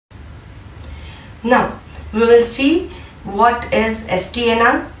Now we will see what is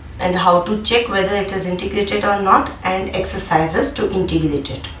STNR and how to check whether it is integrated or not, and exercises to integrate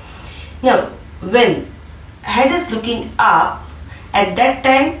it. Now when head is looking up, at that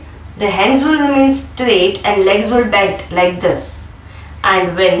time the hands will remain straight and legs will bend like this,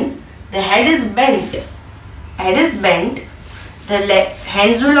 and when the head is bent, the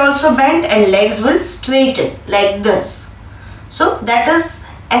hands will also bend and legs will straighten like this. So that is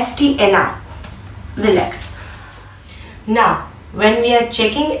STNR, relax. Now when we are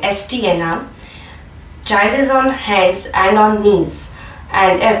checking STNR, child is on hands and on knees,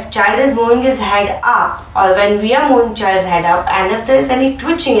 and if child is moving his head up, or when we are moving child's head up, and if there is any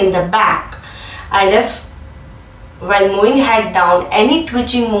twitching in the back, and if while moving head down any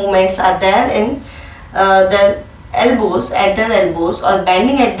twitching movements are there in the elbows, at their elbows, or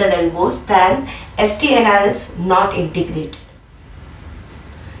bending at their elbows, then STNR is not integrated.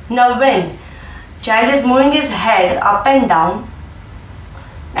 Now when child is moving his head up and down,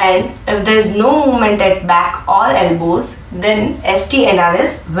 and if there is no movement at back or elbows, then STNR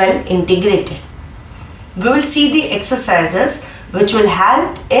is well integrated. We will see the exercises which will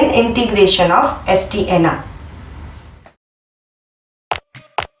help in integration of STNR.